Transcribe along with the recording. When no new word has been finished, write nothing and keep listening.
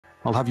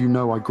I'll have you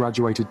know I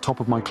graduated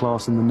top of my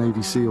class in the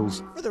Navy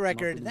SEALs. For the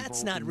record,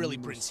 that's not really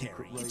Prince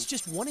Harry. It's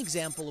just one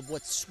example of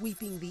what's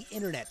sweeping the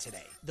internet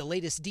today. The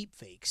latest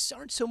deepfakes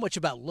aren't so much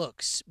about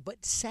looks,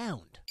 but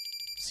sound.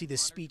 See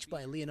this speech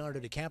by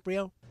Leonardo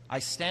DiCaprio? I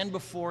stand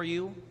before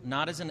you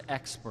not as an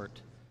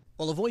expert.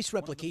 Well, a voice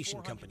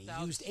replication company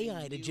used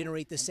AI to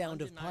generate the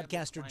sound of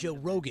podcaster Joe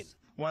Rogan,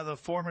 one of the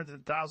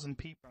 400,000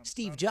 people,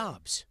 Steve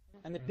Jobs,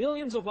 and the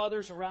billions of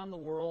others around the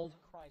world,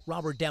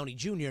 Robert Downey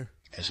Jr.,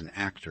 as an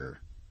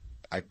actor,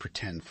 I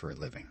pretend for a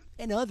living,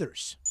 and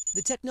others.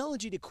 The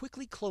technology to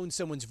quickly clone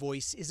someone's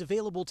voice is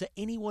available to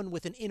anyone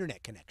with an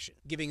internet connection,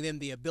 giving them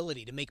the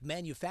ability to make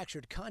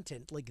manufactured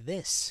content like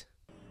this.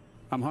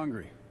 I'm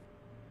hungry.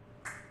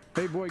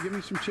 Hey boy, give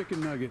me some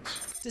chicken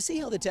nuggets. To see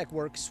how the tech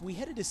works, we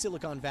headed to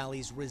Silicon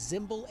Valley's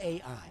Resemble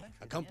AI,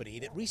 a company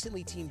that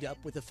recently teamed up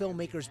with the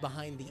filmmakers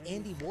behind the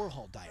Andy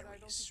Warhol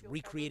Diaries,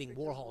 recreating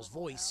Warhol's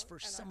voice for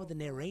some of the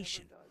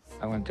narration.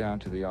 I went down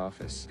to the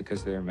office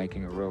because they were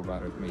making a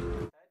robot of me.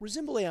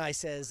 Resemble AI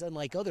says,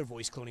 unlike other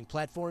voice cloning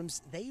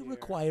platforms, they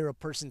require a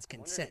person's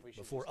consent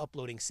before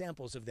uploading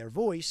samples of their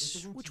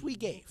voice, which we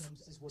gave.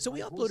 So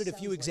we uploaded a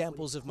few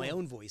examples of my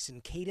own voice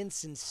in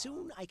Cadence, and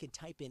soon I could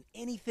type in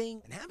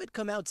anything and have it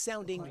come out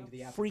sounding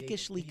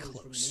freakishly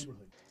close.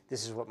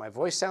 This is what my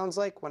voice sounds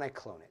like when I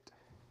clone it.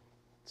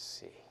 Let's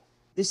see.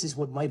 This is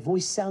what my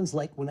voice sounds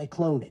like when I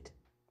clone it.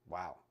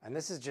 Wow. And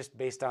this is just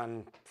based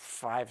on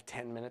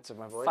 5-10 minutes of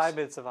my voice? 5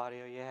 minutes of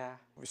audio, yeah.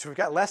 So we've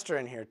got Lester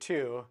in here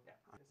too.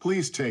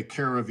 Please take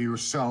care of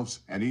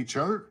yourselves and each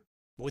other.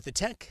 With the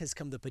tech has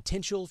come the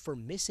potential for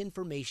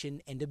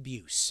misinformation and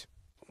abuse.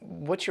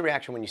 What's your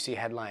reaction when you see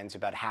headlines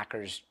about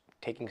hackers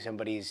taking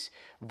somebody's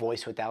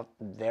voice without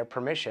their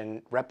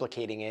permission,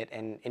 replicating it,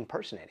 and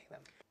impersonating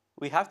them?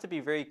 We have to be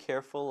very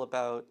careful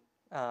about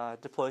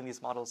deploying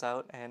these models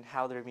out and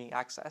how they're being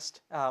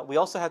accessed. We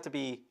also have to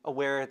be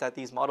aware that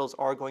these models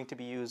are going to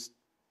be used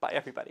by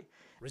everybody.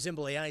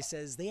 Resemble AI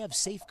says they have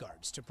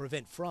safeguards to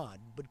prevent fraud,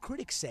 but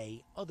critics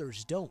say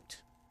others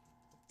don't.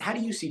 How do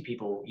you see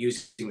people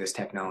using this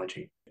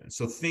technology?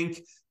 So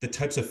think the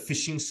types of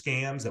phishing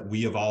scams that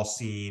we have all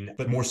seen,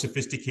 but more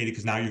sophisticated,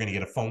 because now you're going to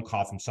get a phone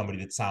call from somebody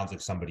that sounds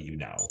like somebody you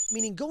know.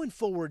 Meaning going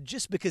forward,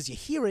 just because you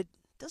hear it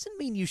doesn't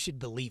mean you should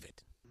believe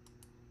it.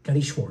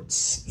 Gunny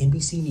Schwartz,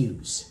 NBC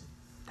News.